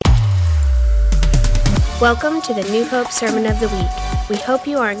Welcome to the New Hope Sermon of the Week. We hope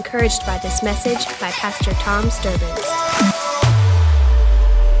you are encouraged by this message by Pastor Tom Sturbins.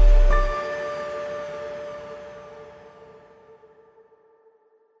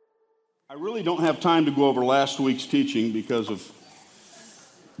 I really don't have time to go over last week's teaching because of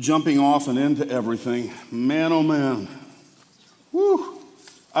jumping off and into everything. Man, oh man. Whew.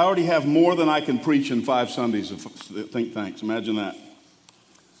 I already have more than I can preach in 5 Sundays of Think Tanks. Imagine that.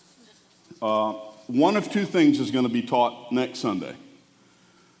 One of 2 things is going to be taught next Sunday.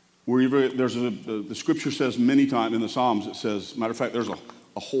 The scripture says many times in the Psalms, it says, matter of fact, there's a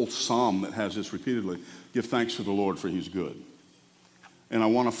whole psalm that has this repeatedly, give thanks to the Lord for he's good. And I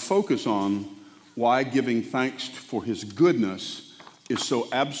want to focus on why giving thanks for his goodness is so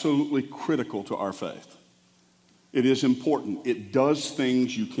absolutely critical to our faith. It is important. It does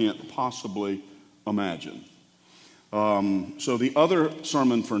things you can't possibly imagine. So the other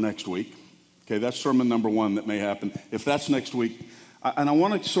sermon for next week, okay, that's sermon number 1 that may happen. If that's next week, and I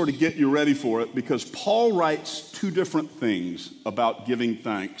want to sort of get you ready for it because Paul writes 2 different things about giving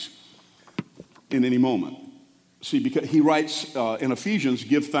thanks in any moment. See, because he writes in Ephesians,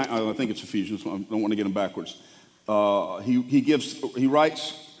 give thanks. I think it's Ephesians. I don't want to get him backwards. He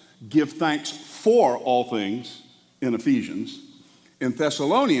writes, give thanks for all things in Ephesians. In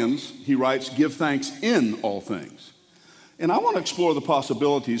Thessalonians, he writes, give thanks in all things. And I want to explore the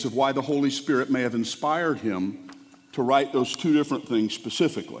possibilities of why the Holy Spirit may have inspired him to write those 2 different things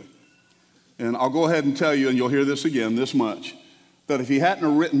specifically. And I'll go ahead and tell you, and you'll hear this again, this much, that if he hadn't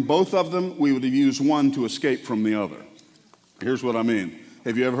have written both of them, we would have used one to escape from the other. Here's what I mean.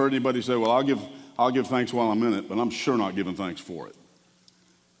 Have you ever heard anybody say, well, I'll give thanks while I'm in it, but I'm sure not giving thanks for it?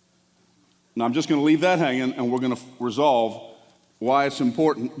 Now, I'm just going to leave that hanging, and we're going to resolve why it's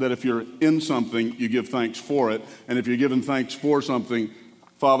important that if you're in something, you give thanks for it. And if you're giving thanks for something,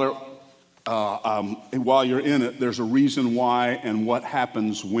 Father, while you're in it, there's a reason why and what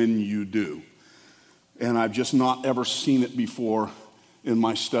happens when you do. And I've just not ever seen it before in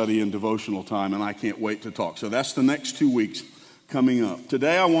my study and devotional time, and I can't wait to talk. So that's the next 2 weeks coming up.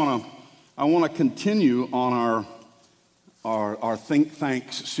 Today I want to continue on our Think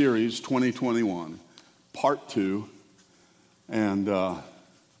Thanks series 2021, part 2. And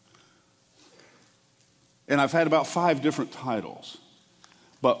I've had about 5 different titles.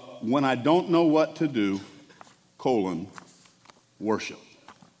 But when I don't know what to do, worship.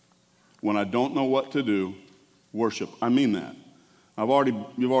 When I don't know what to do, worship. I mean that.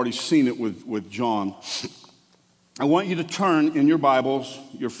 You've already seen it with John. I want you to turn in your Bibles,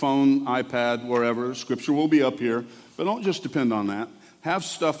 your phone, iPad, wherever. Scripture will be up here. But don't just depend on that. Have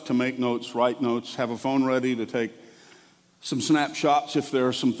stuff to make notes, write notes. Have a phone ready to take some snapshots if there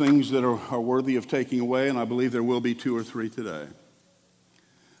are some things that are worthy of taking away. And I believe there will be 2 or 3 today.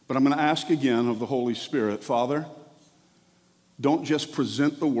 But I'm going to ask again of the Holy Spirit, Father, don't just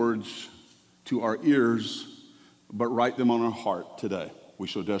present the words to our ears, but write them on our heart today. We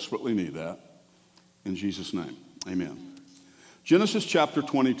so desperately need that. In Jesus' name, amen. Genesis chapter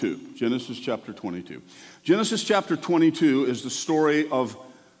 22. Genesis chapter 22. Genesis chapter 22 is the story of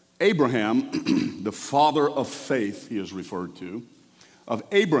Abraham, the father of faith, he is referred to, of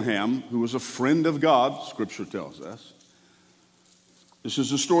Abraham, who was a friend of God, Scripture tells us. This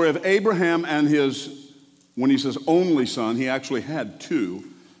is the story of Abraham and his, when he says only son, he actually had 2,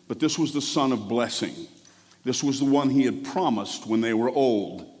 but this was the son of blessing. This was the one he had promised when they were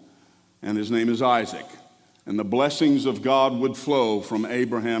old, and his name is Isaac. And the blessings of God would flow from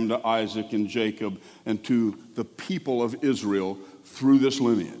Abraham to Isaac and Jacob and to the people of Israel through this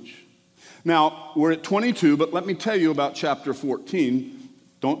lineage. Now, we're at 22, but let me tell you about chapter 14.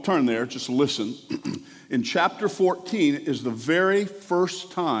 Don't turn there, just listen. In chapter 14 is the very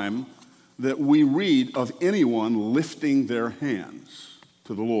first time that we read of anyone lifting their hands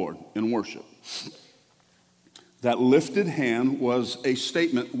to the Lord in worship. That lifted hand was a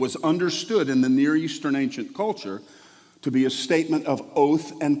statement, was understood in the Near Eastern ancient culture to be a statement of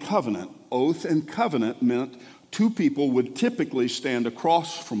oath and covenant. Oath and covenant meant 2 people would typically stand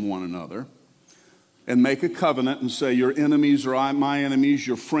across from one another and make a covenant and say, your enemies are my enemies,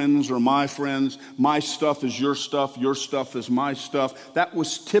 your friends are my friends, my stuff is your stuff is my stuff. That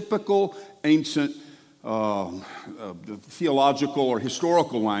was typical ancient theological or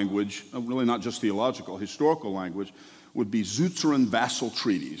historical language, really not just theological, historical language, would be suzerain vassal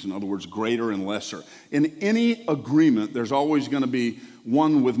treaties. In other words, greater and lesser. In any agreement, there's always going to be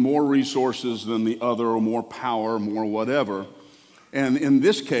one with more resources than the other, or more power, more whatever. And in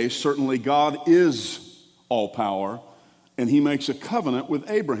this case, certainly God is all power, and he makes a covenant with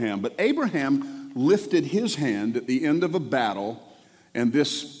Abraham. But Abraham lifted his hand at the end of a battle And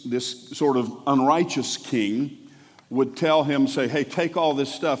this sort of unrighteous king would tell him, say, hey, take all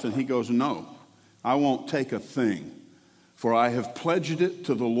this stuff. And he goes, no, I won't take a thing, for I have pledged it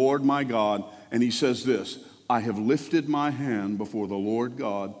to the Lord my God. And he says this, I have lifted my hand before the Lord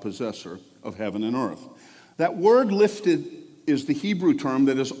God, possessor of heaven and earth. That word lifted is the Hebrew term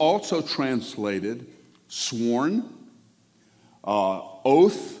that is also translated sworn,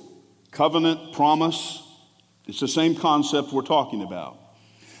 oath, covenant, promise. It's the same concept we're talking about.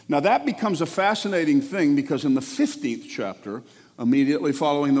 Now that becomes a fascinating thing because in the 15th chapter, immediately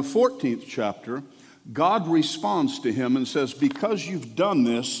following the 14th chapter, God responds to him and says, because you've done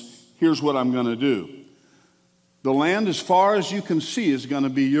this, here's what I'm going to do. The land as far as you can see is going to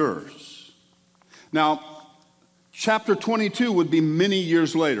be yours. Now, chapter 22 would be many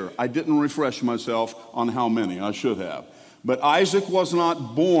years later. I didn't refresh myself on how many. I should have. But Isaac was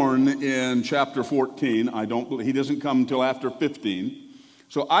not born in chapter 14. He doesn't come until after 15.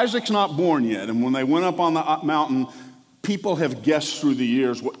 So Isaac's not born yet. And when they went up on the mountain, people have guessed through the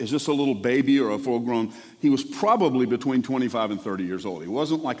years, is this a little baby or a full-grown? He was probably between 25 and 30 years old. He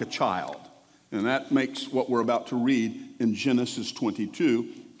wasn't like a child. And that makes what we're about to read in Genesis 22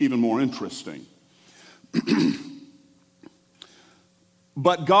 even more interesting.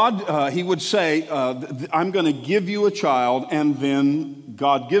 But God, he would say, I'm going to give you a child, and then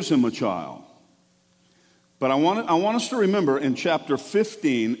God gives him a child. But I want us to remember in chapter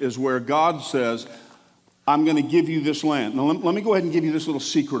 15 is where God says, I'm going to give you this land. Now, let me go ahead and give you this little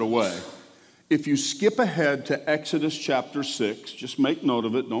secret away. If you skip ahead to Exodus chapter 6, just make note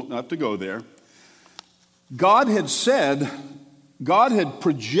of it, don't have to go there. God had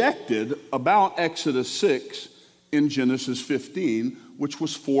projected about Exodus 6 in Genesis 15, which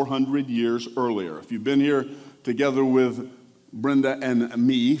was 400 years earlier. If you've been here together with Brenda and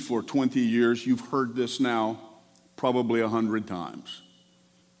me for 20 years, you've heard this now probably 100 times.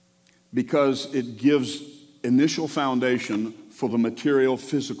 Because it gives initial foundation for the material,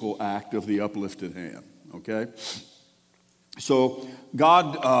 physical act of the uplifted hand, okay? So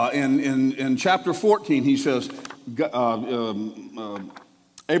God, in chapter 14, he says,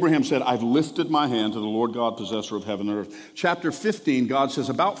 Abraham said, I've lifted my hand to the Lord God, possessor of heaven and earth. Chapter 15, God says,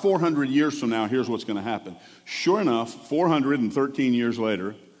 about 400 years from now, here's what's going to happen. Sure enough, 413 years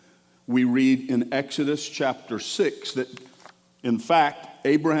later, we read in Exodus chapter 6 that, in fact,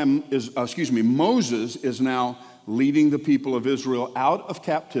 Moses is now leading the people of Israel out of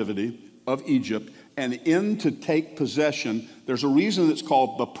captivity of Egypt and in to take possession. There's a reason it's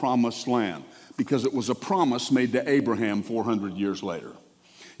called the Promised Land, because it was a promise made to Abraham 400 years later.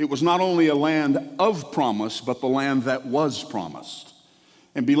 It was not only a land of promise, but the land that was promised.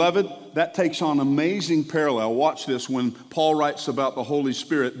 And beloved, that takes on amazing parallel. Watch this when Paul writes about the Holy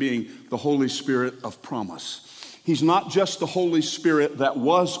Spirit being the Holy Spirit of promise. He's not just the Holy Spirit that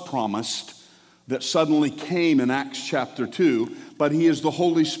was promised, that suddenly came in Acts chapter 2, but he is the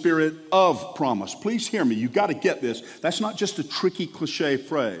Holy Spirit of promise. Please hear me. You've got to get this. That's not just a tricky cliche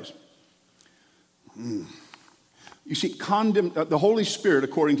phrase. You see, the Holy Spirit,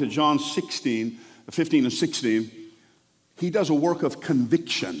 according to John 15 and 16, he does a work of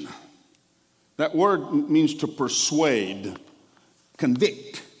conviction. That word means to persuade,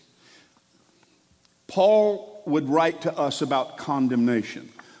 convict. Paul would write to us about condemnation.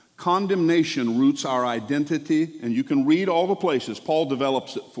 Condemnation roots our identity, and you can read all the places. Paul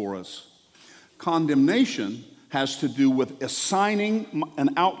develops it for us. Condemnation has to do with assigning an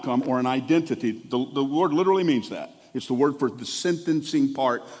outcome or an identity. The word literally means that. It's the word for the sentencing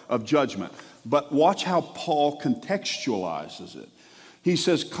part of judgment. But watch how Paul contextualizes it. He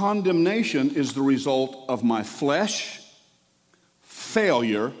says, condemnation is the result of my flesh,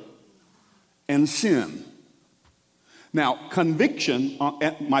 failure, and sin. Now, conviction,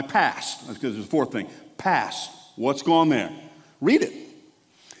 my past, because there's a fourth thing. Past, what's gone there? Read it.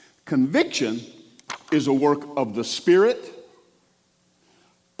 Conviction is a work of the Spirit,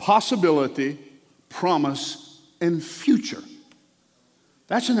 possibility, promise, and future.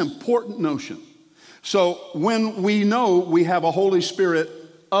 That's an important notion. So when we know we have a Holy Spirit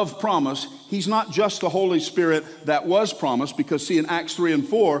of promise, he's not just the Holy Spirit that was promised, because see in Acts 3 and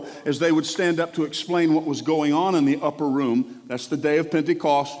 4, as they would stand up to explain what was going on in the upper room, that's the day of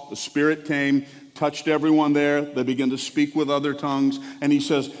Pentecost, the Spirit came, touched everyone there, they began to speak with other tongues, and he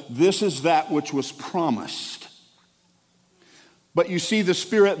says, this is that which was promised. But you see, the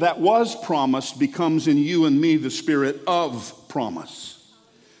Spirit that was promised becomes in you and me the Spirit of promise.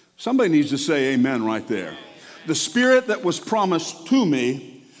 Somebody needs to say amen right there. The Spirit that was promised to me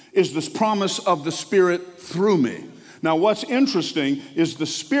is the promise of the Spirit through me. Now, what's interesting is the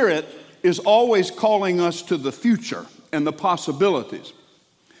Spirit is always calling us to the future. and the possibilities.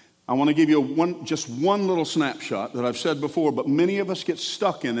 I want to give you just one little snapshot that I've said before, but many of us get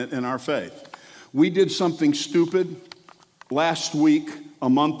stuck in it in our faith. We did something stupid last week, a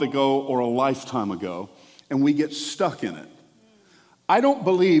month ago, or a lifetime ago, and we get stuck in it. I don't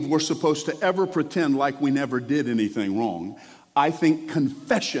believe we're supposed to ever pretend like we never did anything wrong. I think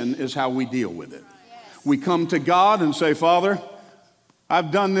confession is how we deal with it. We come to God and say, Father,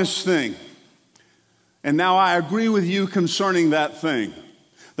 I've done this thing, and now I agree with you concerning that thing.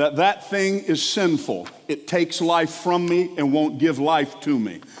 That thing is sinful. It takes life from me and won't give life to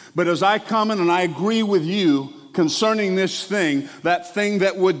me. But as I come in and I agree with you concerning this thing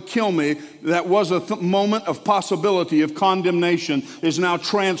that would kill me, that was a moment of possibility of condemnation, is now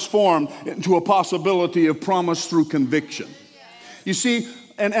transformed into a possibility of promise through conviction. You see,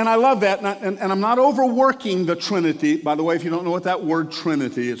 and I love that, and I'm not overworking the Trinity. By the way, if you don't know what that word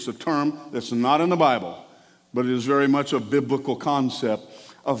Trinity, it's a term that's not in the Bible, but it is very much a biblical concept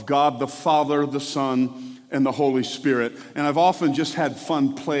of God the Father, the Son, and the Holy Spirit. And I've often just had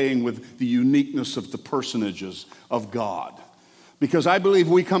fun playing with the uniqueness of the personages of God. Because I believe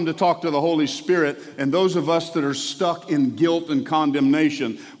we come to talk to the Holy Spirit, and those of us that are stuck in guilt and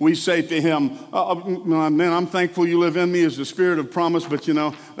condemnation, we say to him, man, I'm thankful you live in me as the Spirit of promise, but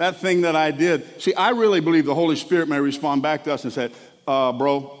that thing that I did. See, I really believe the Holy Spirit may respond back to us and say,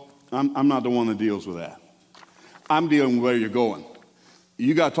 bro, I'm not the one that deals with that. I'm dealing with where you're going.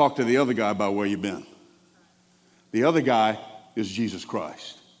 You got to talk to the other guy about where you've been. The other guy is Jesus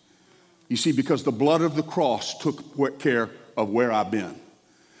Christ. You see, because the blood of the cross took care of where I've been.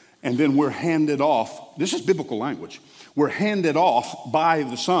 And then we're handed off. This is biblical language. We're handed off by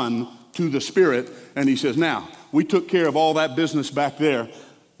the Son to the Spirit. And he says, now, we took care of all that business back there.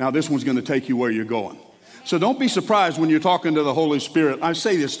 Now this one's going to take you where you're going. So don't be surprised when you're talking to the Holy Spirit. I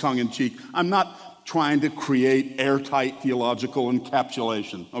say this tongue in cheek. I'm not trying to create airtight theological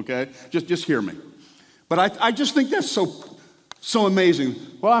encapsulation, okay? Just hear me. But I just think that's so amazing.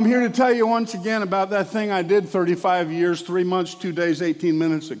 Well, I'm here to tell you once again about that thing I did 35 years, 3 months, 2 days, 18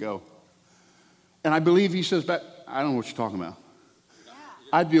 minutes ago. And I believe he says back, I don't know what you're talking about.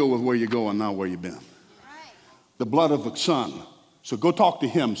 I deal with where you're going, not where you've been. The blood of the Son. So go talk to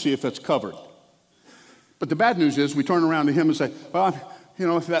him, see if that's covered. But the bad news is we turn around to him and say, well,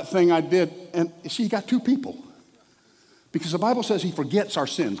 if that thing I did, and see, you got two people. Because the Bible says he forgets our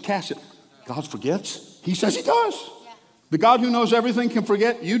sins. Cast it. God forgets? He says he does. The God who knows everything can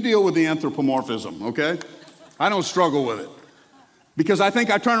forget. You deal with the anthropomorphism, okay? I don't struggle with it. Because I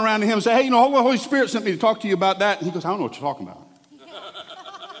think I turn around to him and say, hey, the Holy Spirit sent me to talk to you about that. And he goes, I don't know what you're talking about.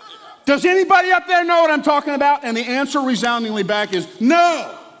 Does anybody up there know what I'm talking about? And the answer resoundingly back is,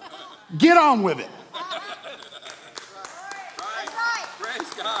 no. Get on with it.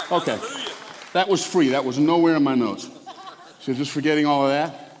 Okay, that was free. That was nowhere in my notes. So just forgetting all of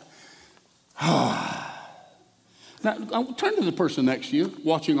that. Now, I'll turn to the person next to you,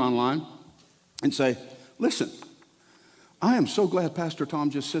 watching online, and say, listen, I am so glad Pastor Tom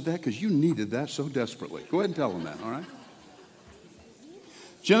just said that because you needed that so desperately. Go ahead and tell him that, all right?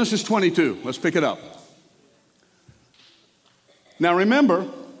 Genesis 22, let's pick it up. Now remember,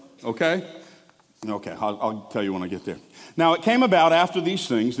 okay, I'll tell you when I get there. Now, it came about after these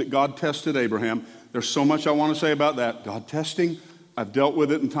things that God tested Abraham. There's so much I want to say about that. God testing, I've dealt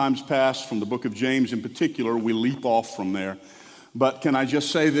with it in times past, from the book of James in particular. We leap off from there. But can I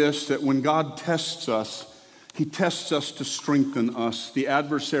just say this, that when God tests us, he tests us to strengthen us. The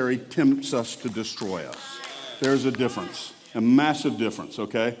adversary tempts us to destroy us. There's a difference, a massive difference,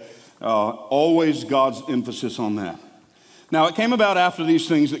 okay? Always God's emphasis on that. Now, it came about after these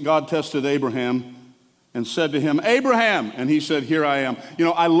things that God tested Abraham and said to him, Abraham, and he said, here I am.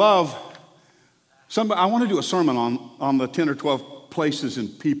 I love, I want to do a sermon on the 10 or 12 places in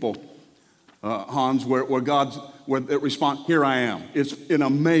people, Hans, where it responds, here I am. It's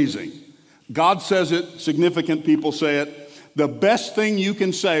amazing. God says it, significant people say it. The best thing you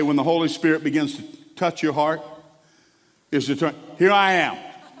can say when the Holy Spirit begins to touch your heart is to turn, here I am.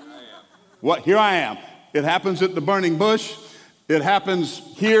 What? Here I am. It happens at the burning bush. It happens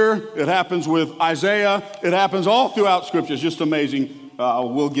here. It happens with Isaiah. It happens all throughout Scripture. It's just amazing.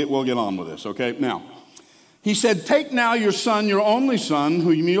 We'll get on with this, okay? Now, he said, take now your son, your only son,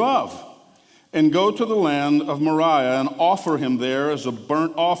 whom you love, and go to the land of Moriah and offer him there as a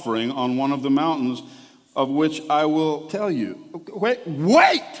burnt offering on one of the mountains of which I will tell you.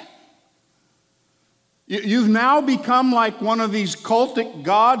 Wait! You've now become like one of these cultic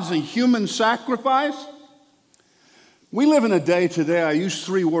gods, a human sacrifice? We live in a day today, I use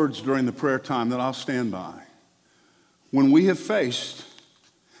 3 words during the prayer time that I'll stand by. When we have faced,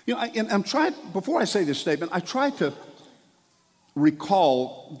 and I'm trying, before I say this statement, I try to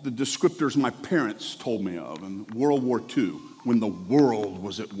recall the descriptors my parents told me of in World War II, when the world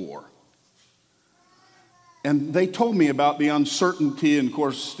was at war. And they told me about the uncertainty and, of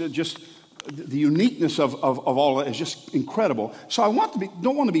course, just the uniqueness of all of it is just incredible. So I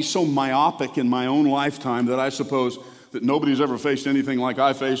don't want to be so myopic in my own lifetime that I suppose that nobody's ever faced anything like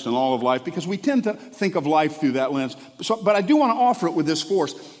I faced in all of life, because we tend to think of life through that lens. But I do want to offer it with this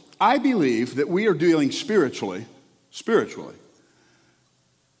force. I believe that we are dealing spiritually,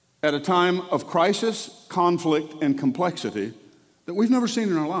 at a time of crisis, conflict, and complexity that we've never seen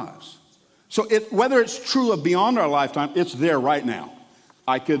in our lives. So whether it's true of beyond our lifetime, it's there right now.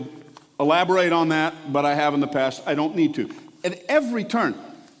 I could elaborate on that, but I have in the past. I don't need to. At every turn,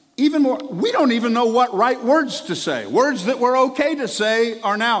 even more, we don't even know what right words to say. Words that were okay to say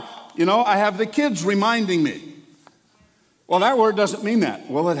are now, I have the kids reminding me. Well, that word doesn't mean that.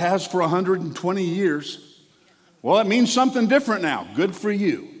 Well, it has for 120 years. Well, it means something different now. Good for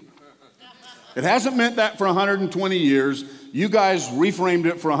you. It hasn't meant that for 120 years. You guys reframed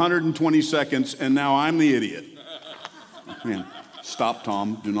it for 120 seconds, and now I'm the idiot. Man, stop,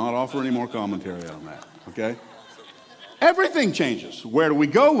 Tom. Do not offer any more commentary on that, okay? Everything changes. Where do we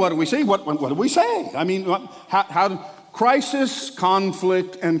go? What do we say? What do we say? I mean, how crisis,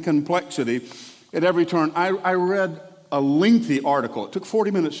 conflict, and complexity at every turn. I read a lengthy article. It took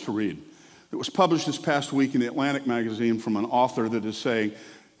 40 minutes to read. It was published this past week in the Atlantic magazine from an author that is saying,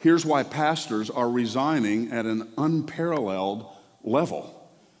 here's why pastors are resigning at an unparalleled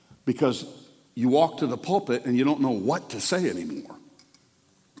level. Because you walk to the pulpit and you don't know what to say anymore.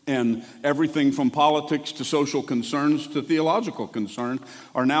 And everything from politics to social concerns to theological concerns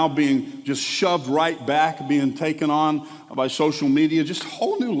are now being just shoved right back, being taken on by social media, just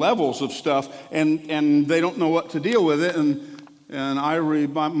whole new levels of stuff, and they don't know what to deal with it. And I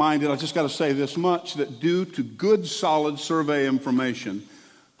reminded, I just got to say this much, that due to good, solid survey information,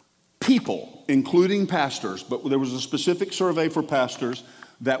 people, including pastors, but there was a specific survey for pastors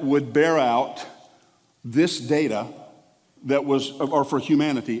that would bear out this data that was, or for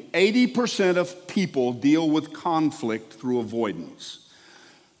humanity, 80% of people deal with conflict through avoidance.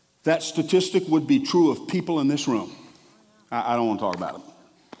 That statistic would be true of people in this room. I don't want to talk about them.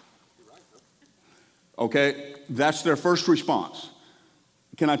 Okay, that's their first response.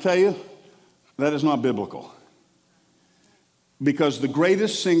 Can I tell you, that is not biblical. Because the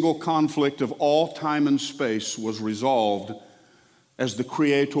greatest single conflict of all time and space was resolved as the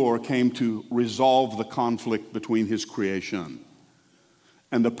Creator came to resolve the conflict between his creation.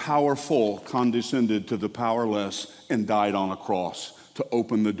 And the powerful condescended to the powerless and died on a cross to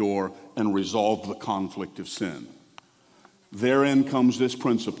open the door and resolve the conflict of sin. Therein comes this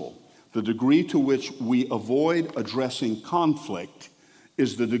principle. The degree to which we avoid addressing conflict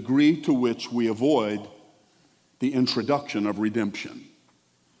is the degree to which we avoid the introduction of redemption.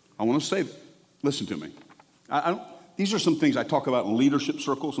 I want to say, listen to me. These are some things I talk about in leadership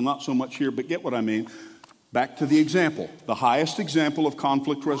circles, and not so much here, but get what I mean. Back to the example. The highest example of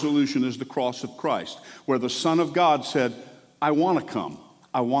conflict resolution is the cross of Christ, where the Son of God said, I want to come.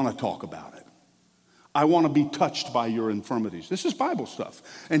 I want to talk about it. I want to be touched by your infirmities. This is Bible stuff.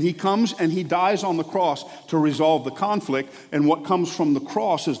 And he comes and he dies on the cross to resolve the conflict. And what comes from the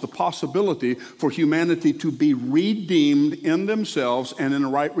cross is the possibility for humanity to be redeemed in themselves and in a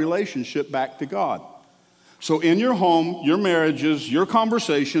right relationship back to God. So in your home, your marriages, your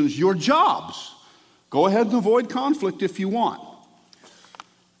conversations, your jobs, go ahead and avoid conflict if you want.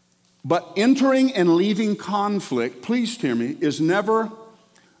 But entering and leaving conflict, please hear me, is never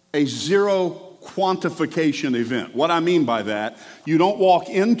a zero quantification event. What I mean by that, you don't walk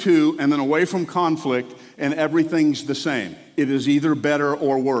into and then away from conflict and everything's the same. It is either better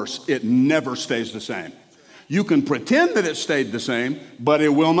or worse. It never stays the same. You can pretend that it stayed the same, but it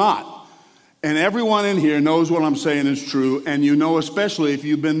will not. And everyone in here knows what I'm saying is true, and you know especially if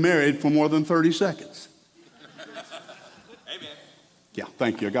you've been married for more than 30 seconds. Amen. Yeah,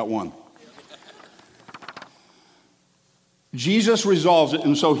 thank you. I got one. Jesus resolves it,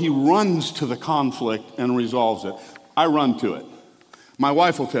 and so he runs to the conflict and resolves it. I run to it. My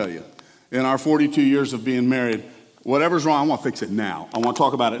wife will tell you, in our 42 years of being married, whatever's wrong, I want to fix it now. I want to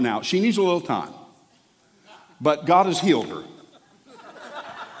talk about it now. She needs a little time. But God has healed her.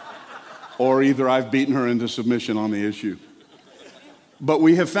 Or either I've beaten her into submission on the issue. But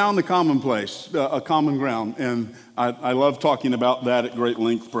we have found the common place, a common ground, and I love talking about that at great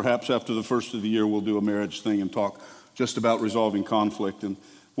length. Perhaps after the first of the year, we'll do a marriage thing and talk just about resolving conflict. And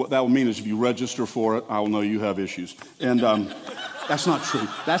what that will mean is if you register for it, I will know you have issues. And that's not true.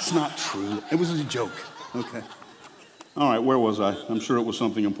 That's not true. It was a joke. Okay. All right, where was I? I'm sure it was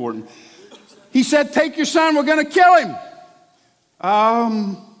something important. He said, take your son, we're going to kill him.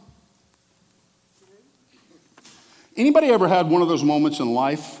 Anybody ever had one of those moments in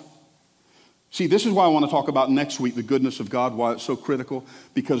life? See, this is why I want to talk about next week, the goodness of God, why it's so critical,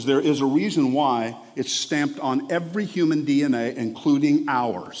 because there is a reason why it's stamped on every human DNA, including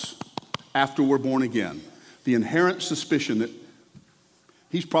ours, after we're born again. The inherent suspicion that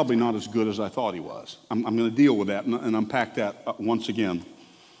he's probably not as good as I thought he was. I'm going to deal with that and unpack that once again.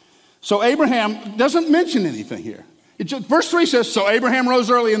 So Abraham doesn't mention anything here. Verse 3 says, so Abraham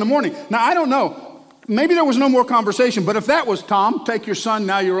rose early in the morning. Now, I don't know. Maybe there was no more conversation, but if that was, Tom, take your son,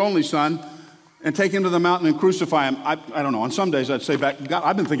 now your only son, and take him to the mountain and crucify him. I don't know. On some days I'd say back, God,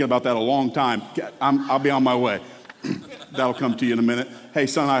 I've been thinking about that a long time. I'll be on my way. That'll come to you in a minute. Hey,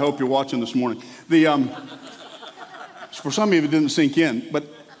 son, I hope you're watching this morning. For some of you, it didn't sink in, but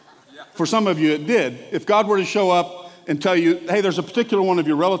for some of you, it did. If God were to show up and tell you, hey, there's a particular one of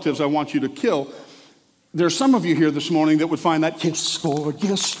your relatives I want you to kill, there's some of you here this morning that would find that, yes, Lord,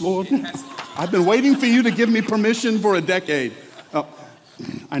 yes, Lord. I've been waiting for you to give me permission for a decade.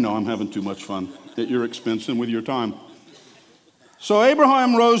 I know I'm having too much fun at your expense and with your time. So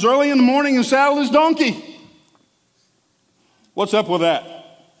Abraham rose early in the morning and saddled his donkey. What's up with that?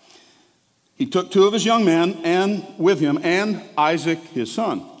 He took 2 of his young men and with him and Isaac his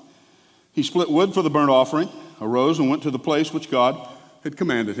son. He split wood for the burnt offering, arose and went to the place which God had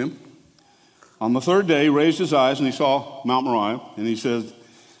commanded him. On the 3rd day, he raised his eyes and he saw Mount Moriah. And he says,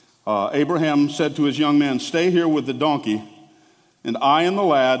 Abraham said to his young men, stay here with the donkey, and I and the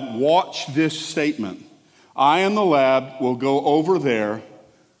lad, watch this statement. I and the lad will go over there.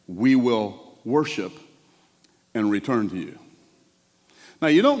 We will worship and return to you. Now,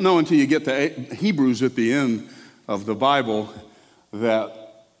 you don't know until you get to Hebrews at the end of the Bible that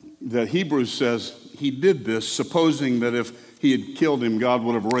Hebrews says he did this, supposing that if he had killed him, God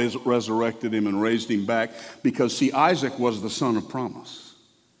would have resurrected him and raised him back. Because, see, Isaac was the son of promise.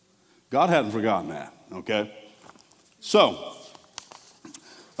 God hadn't forgotten that, okay? So,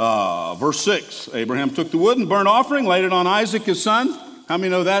 verse 6, Abraham took the wood and burnt offering, laid it on Isaac his son. How many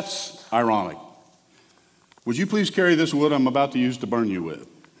know that's ironic? Would you please carry this wood I'm about to use to burn you with?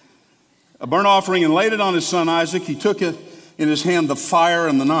 A burnt offering, and laid it on his son Isaac. He took it in his hand, the fire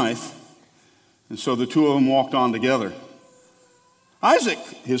and the knife. And so the 2 of them walked on together. Isaac,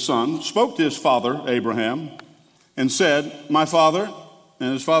 his son, spoke to his father, Abraham, and said, my father.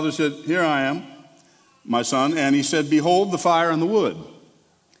 And his father said, here I am, my son. And he said, behold the fire and the wood.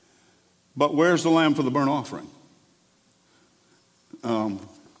 But where's the lamb for the burnt offering?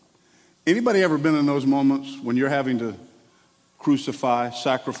 Anybody ever been in those moments when you're having to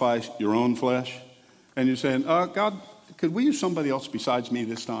sacrifice your own flesh? And you're saying, God, could we use somebody else besides me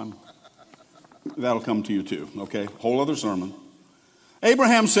this time? That'll come to you too, okay? Whole other sermon.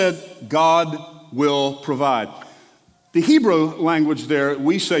 Abraham said, God will provide. The Hebrew language there,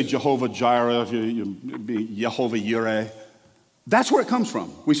 we say Jehovah Jireh, Jehovah Yireh. That's where it comes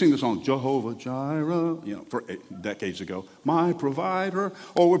from. We sing the song, Jehovah Jireh, for decades ago. My provider.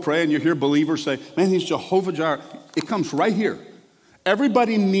 Or we pray and you hear believers say, man, he's Jehovah Jireh. It comes right here.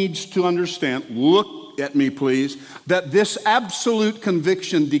 Everybody needs to understand, look at me please, that this absolute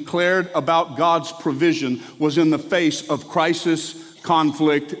conviction declared about God's provision was in the face of crisis,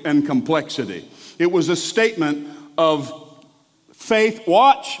 conflict, and complexity. It was a statement of faith.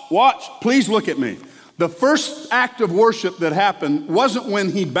 Watch, please look at me. The first act of worship that happened wasn't when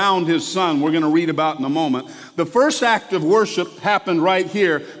he bound his son, we're going to read about in a moment. The first act of worship happened right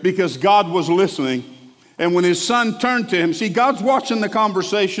here because God was listening. And when his son turned to him, see, God's watching the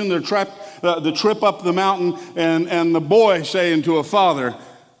conversation, the trip up the mountain, and the boy saying to a father,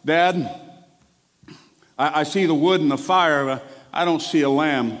 Dad, I see the wood and the fire, but I don't see a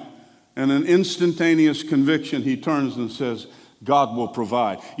lamb. And an instantaneous conviction, he turns and says, God will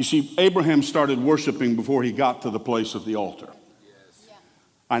provide. You see, Abraham started worshiping before he got to the place of the altar. Yes.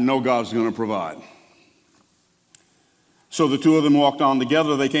 I know God's going to provide. So the 2 of them walked on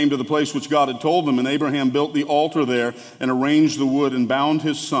together. They came to the place which God had told them, and Abraham built the altar there and arranged the wood and bound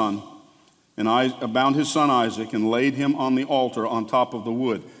his son Isaac and laid him on the altar on top of the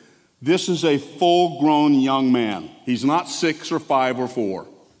wood. This is a full-grown young man. He's not 6 or 5 or 4.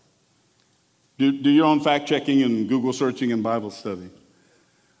 Do your own fact-checking and Google searching and Bible study.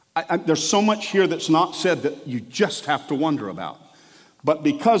 There's so much here that's not said that you just have to wonder about. But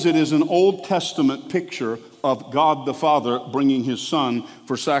because it is an Old Testament picture of God the Father bringing his son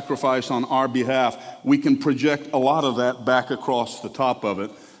for sacrifice on our behalf, we can project a lot of that back across the top of it.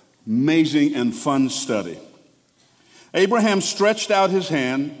 Amazing and fun study. Abraham stretched out his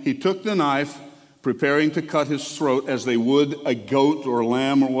hand. He took the knife, preparing to cut his throat as they would a goat or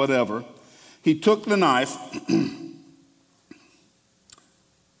lamb or whatever. He took the knife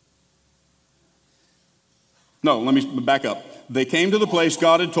No, let me back up. They came to the place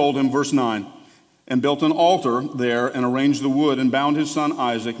God had told him, verse 9, and built an altar there and arranged the wood and bound his son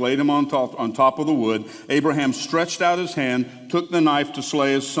Isaac, laid him on top of the wood. Abraham stretched out his hand, took the knife to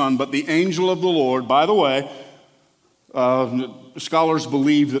slay his son. But the angel of the Lord, by the way, scholars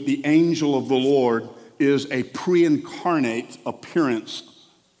believe that the angel of the Lord is a pre-incarnate appearance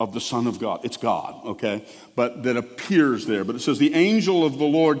of the Son of God. It's God, okay? But that appears there. But it says, the angel of the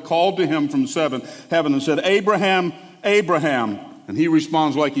Lord called to him from heaven and said, Abraham, Abraham. And he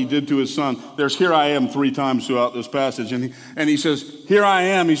responds like he did to his son. There's here I am 3 times throughout this passage. And he says, here I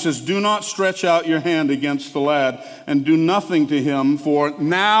am. He says, do not stretch out your hand against the lad and do nothing to him, for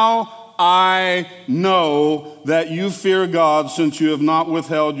now I know that you fear God, since you have not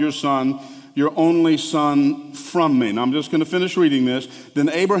withheld your son, your only son, from me. Now I'm just going to finish reading this. Then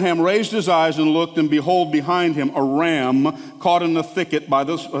Abraham raised his eyes and looked, and behold, behind him a ram caught in the thicket by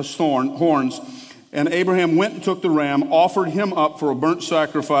the horns. And Abraham went and took the ram, offered him up for a burnt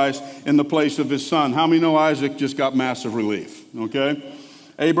sacrifice in the place of his son. How many know Isaac just got massive relief? Okay?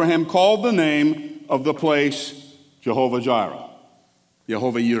 Abraham called the name of the place Jehovah Jireh,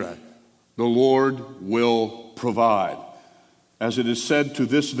 Jehovah Yireh. The Lord will provide. As it is said to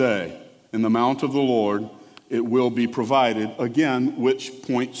this day, in the mount of the Lord, it will be provided. Again, which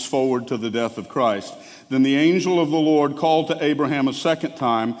points forward to the death of Christ. Then the angel of the Lord called to Abraham a second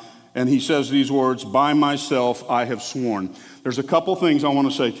time, and he says these words, by myself I have sworn. There's a couple things I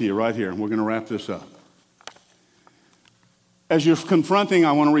want to say to you right here, and we're going to wrap this up. As you're confronting,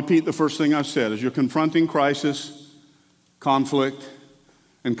 I want to repeat the first thing I said. As you're confronting crisis, conflict,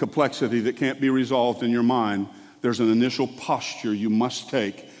 and complexity that can't be resolved in your mind, there's an initial posture you must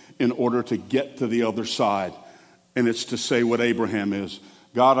take in order to get to the other side. And it's to say what Abraham is.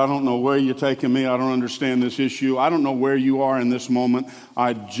 God, I don't know where you're taking me. I don't understand this issue. I don't know where you are in this moment.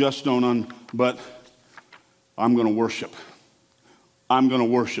 I just don't, but I'm going to worship. I'm going to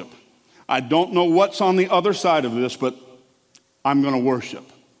worship. I don't know what's on the other side of this, but I'm going to worship.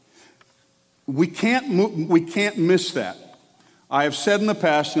 We can't miss that. I have said in the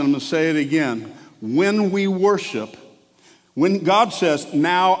past, and I'm going to say it again, when we worship, when God says,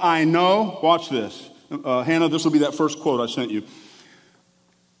 now I know, watch this. Hannah, this will be that first quote I sent you.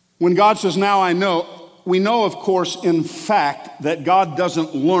 When God says, now I know, we know, of course, in fact, that God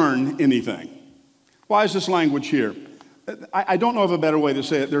doesn't learn anything. Why is this language here? I don't know of a better way to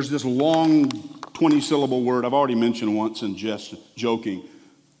say it. There's this long 20-syllable word I've already mentioned once in jest joking,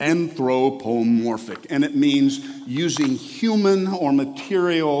 anthropomorphic. And it means using human or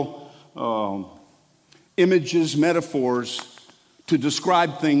material images, metaphors, to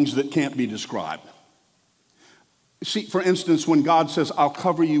describe things that can't be described. See, for instance, when God says, I'll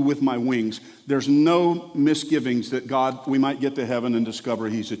cover you with my wings, there's no misgivings that we might get to heaven and discover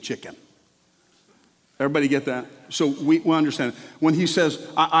he's a chicken. Everybody get that? So we understand. When he says,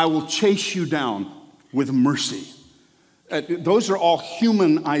 I will chase you down with mercy. Those are all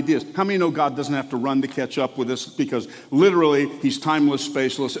human ideas. How many know God doesn't have to run to catch up with us? Because literally, he's timeless,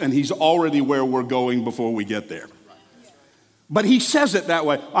 spaceless, and he's already where we're going before we get there. But he says it that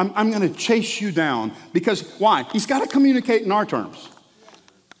way. I'm going to chase you down. Because why? He's got to communicate in our terms.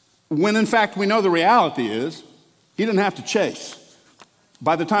 When in fact we know the reality is he didn't have to chase.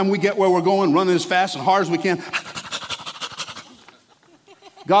 By the time we get where we're going, running as fast and hard as we can,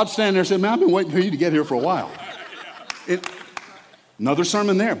 God's standing there and said, man, I've been waiting for you to get here for a while. Another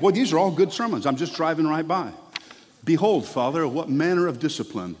sermon there. Boy, these are all good sermons. I'm just driving right by. Behold, Father, what manner of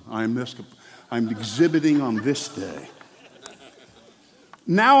discipline I'm exhibiting on this day.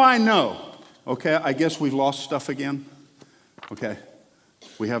 Now I know. Okay, I guess we've lost stuff again. Okay,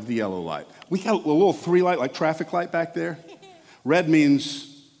 we have the yellow light. We got a little 3 light, like traffic light back there. Red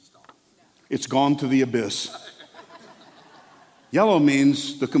means it's gone to the abyss. Yellow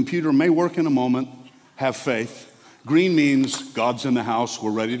means the computer may work in a moment, have faith. Green means God's in the house,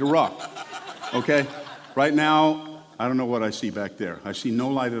 we're ready to rock. Okay, right now, I don't know what I see back there. I see no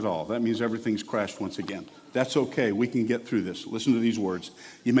light at all. That means everything's crashed once again. That's okay. We can get through this. Listen to these words.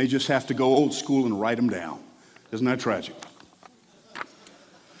 You may just have to go old school and write them down. Isn't that tragic?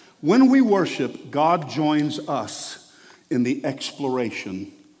 When we worship, God joins us in the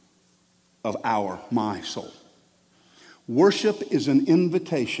exploration of my soul. Worship is an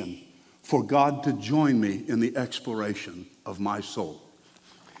invitation for God to join me in the exploration of my soul.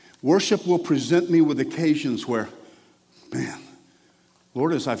 Worship will present me with occasions where, man,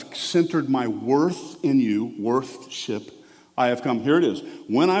 Lord, as I've centered my worth in you, worship, I have come. Here it is.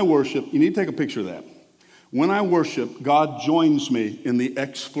 When I worship, you need to take a picture of that. When I worship, God joins me in the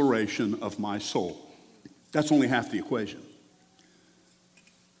exploration of my soul. That's only half the equation.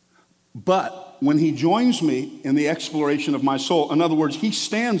 But when he joins me in the exploration of my soul, in other words, he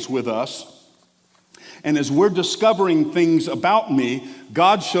stands with us, and as we're discovering things about me,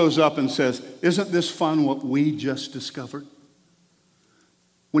 God shows up and says, isn't this fun what we just discovered?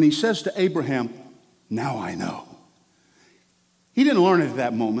 When he says to Abraham, now I know. He didn't learn it at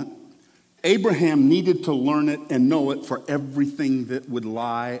that moment. Abraham needed to learn it and know it for everything that would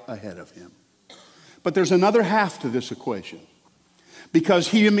lie ahead of him. But there's another half to this equation, because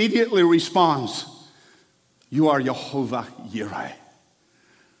he immediately responds, you are Jehovah Jireh,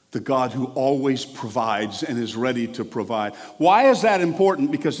 the God who always provides and is ready to provide. Why is that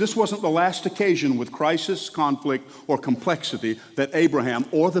important? Because this wasn't the last occasion with crisis, conflict, or complexity that Abraham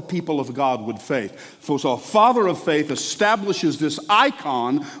or the people of God would face. So a father of faith establishes this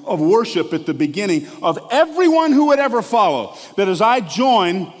icon of worship at the beginning of everyone who would ever follow. That as I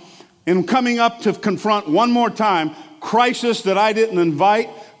join in coming up to confront one more time crisis that I didn't invite,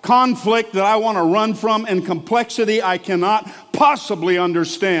 conflict that I want to run from, and complexity I cannot possibly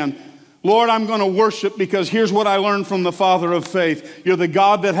understand. Lord, I'm going to worship because here's what I learned from the father of faith. You're the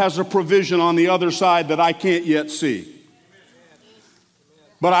God that has a provision on the other side that I can't yet see.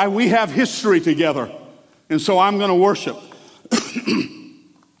 But we have history together, and so I'm going to worship.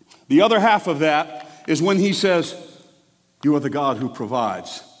 The other half of that is when he says, you are the God who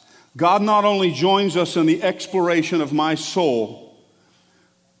provides. God not only joins us in the exploration of my soul,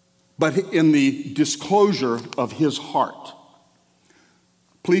 but in the disclosure of his heart.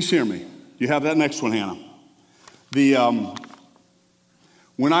 Please hear me. You have that next one, Hannah.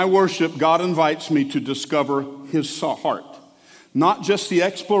 When I worship, God invites me to discover his heart. Not just the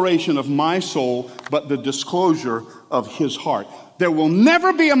exploration of my soul, but the disclosure of his heart. There will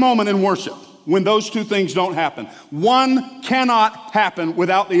never be a moment in worship when those two things don't happen. One cannot happen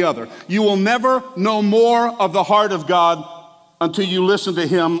without the other. You will never know more of the heart of God until you listen to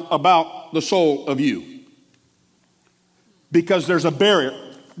him about the soul of you. Because there's a barrier.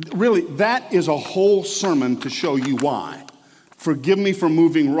 Really, that is a whole sermon to show you why. Forgive me for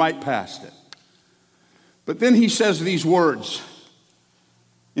moving right past it. But then he says these words.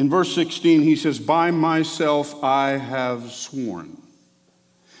 In verse 16, he says, by myself I have sworn.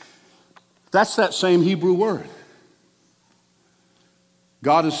 That's that same Hebrew word.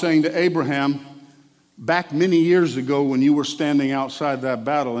 God is saying to Abraham, back many years ago when you were standing outside that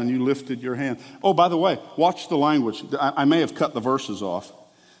battle and you lifted your hand. Oh, by the way, watch the language. I may have cut the verses off.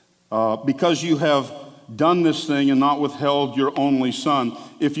 Because you have done this thing and not withheld your only son.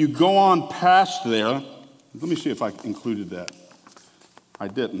 If you go on past there, let me see if I included that. I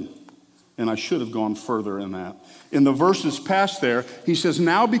didn't. And I should have gone further in that. In the verses past there, he says,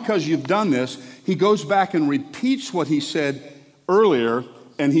 now because you've done this, he goes back and repeats what he said earlier.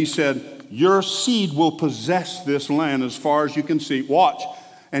 And he said, your seed will possess this land as far as you can see. Watch.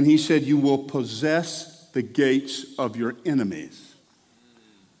 And he said, you will possess the gates of your enemies.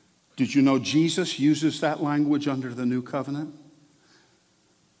 Did you know Jesus uses that language under the new covenant?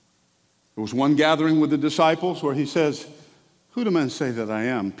 There was one gathering with the disciples where he says, who do men say that I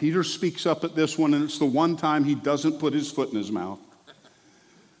am? Peter speaks up at this one, and it's the one time he doesn't put his foot in his mouth.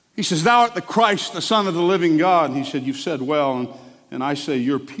 He says, thou art the Christ, the Son of the living God. And he said, you've said well, and I say,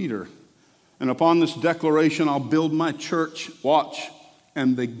 you're Peter. And upon this declaration, I'll build my church. Watch.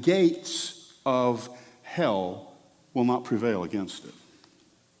 And the gates of hell will not prevail against it.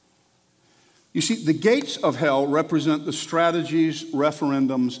 You see, the gates of hell represent the strategies,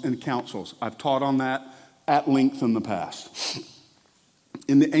 referendums, and councils. I've taught on that at length in the past.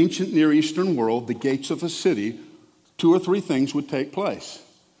 In the ancient Near Eastern world, the gates of a city, 2 or 3 things would take place.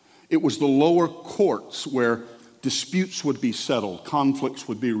 It was the lower courts where disputes would be settled, conflicts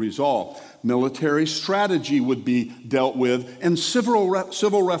would be resolved, military strategy would be dealt with, and civil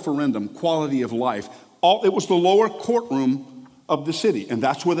referendum, quality of life. It was the lower courtroom of the city, and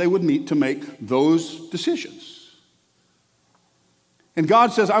that's where they would meet to make those decisions. And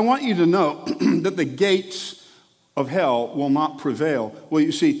God says, I want you to know that the gates of hell will not prevail. Well,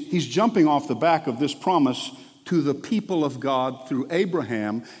 you see, he's jumping off the back of this promise to the people of God through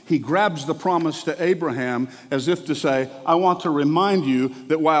Abraham. He grabs the promise to Abraham as if to say, I want to remind you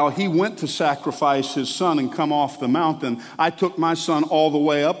that while he went to sacrifice his son and come off the mountain, I took my son all the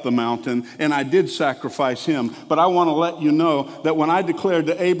way up the mountain and I did sacrifice him. But I want to let you know that when I declared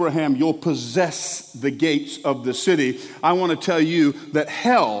to Abraham, you'll possess the gates of the city, I want to tell you that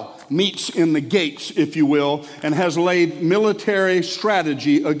hell, meets in the gates, if you will, and has laid military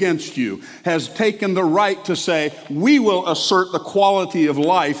strategy against you, has taken the right to say, we will assert the quality of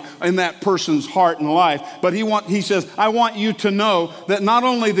life in that person's heart and life. But he says, I want you to know that not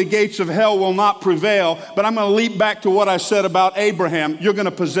only the gates of hell will not prevail, but I'm going to leap back to what I said about Abraham. You're going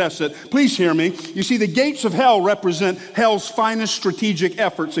to possess it. Please hear me. You see, the gates of hell represent hell's finest strategic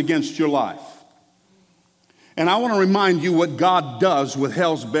efforts against your life. And I want to remind you what God does with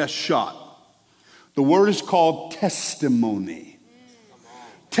hell's best shot. The word is called testimony.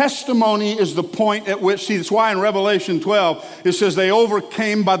 Testimony is the point at which, see, that's why in Revelation 12, it says they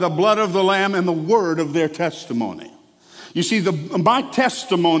overcame by the blood of the Lamb and the word of their testimony. You see, my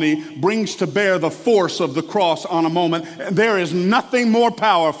testimony brings to bear the force of the cross on a moment. There is nothing more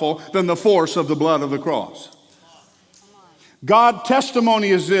powerful than the force of the blood of the cross. God,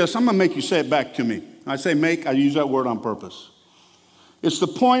 testimony is this. I'm going to make you say it back to me. I say make, I use that word on purpose. It's the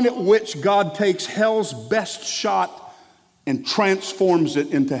point at which God takes hell's best shot and transforms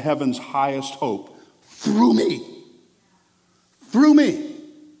it into heaven's highest hope through me. Through me.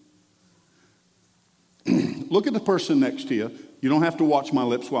 Look at the person next to you. You don't have to watch my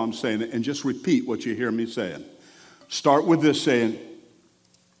lips while I'm saying it, and just repeat what you hear me saying. Start with this saying,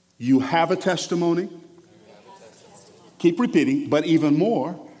 you have a testimony. Keep repeating, but even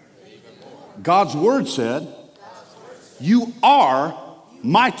more. God's word said, you are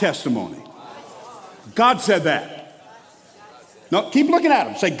my testimony. God said that. No, keep looking at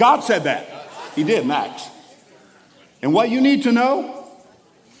him. Say, God said that. He did in Acts. And what you need to know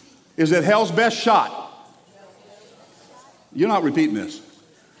is that hell's best shot, you're not repeating this,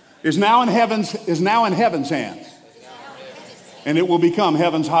 is now in heaven's hands. And it will become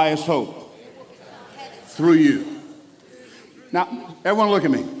heaven's highest hope through you. Now, everyone look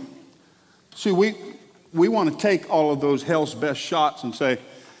at me. See, we want to take all of those hell's best shots and say,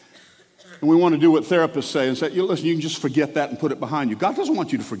 and we want to do what therapists say and say, listen, you can just forget that and put it behind you. God doesn't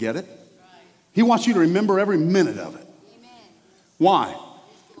want you to forget it. He wants you to remember every minute of it. Why?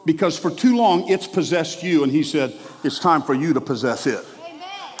 Because for too long it's possessed you, and he said, it's time for you to possess it.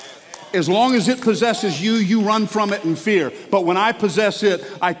 As long as it possesses you, you run from it in fear. But when I possess it,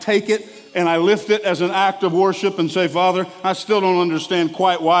 I take it and I lift it as an act of worship and say, Father, I still don't understand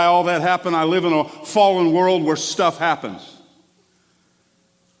quite why all that happened. I live in a fallen world where stuff happens.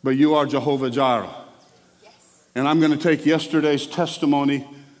 But you are Jehovah Jireh. And I'm going to take yesterday's testimony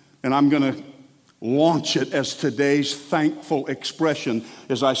and I'm going to launch it as today's thankful expression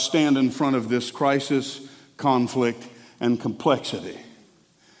as I stand in front of this crisis, conflict, and complexity.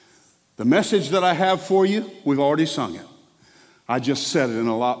 The message that I have for you, we've already sung it. I just said it in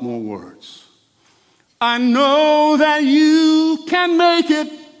a lot more words. I know that you can make it.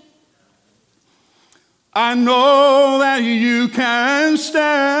 I know that you can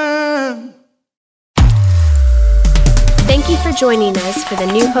stand. Thank you for joining us for the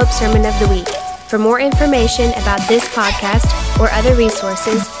New Hope Sermon of the Week. For more information about this podcast or other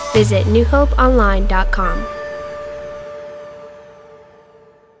resources, visit newhopeonline.com.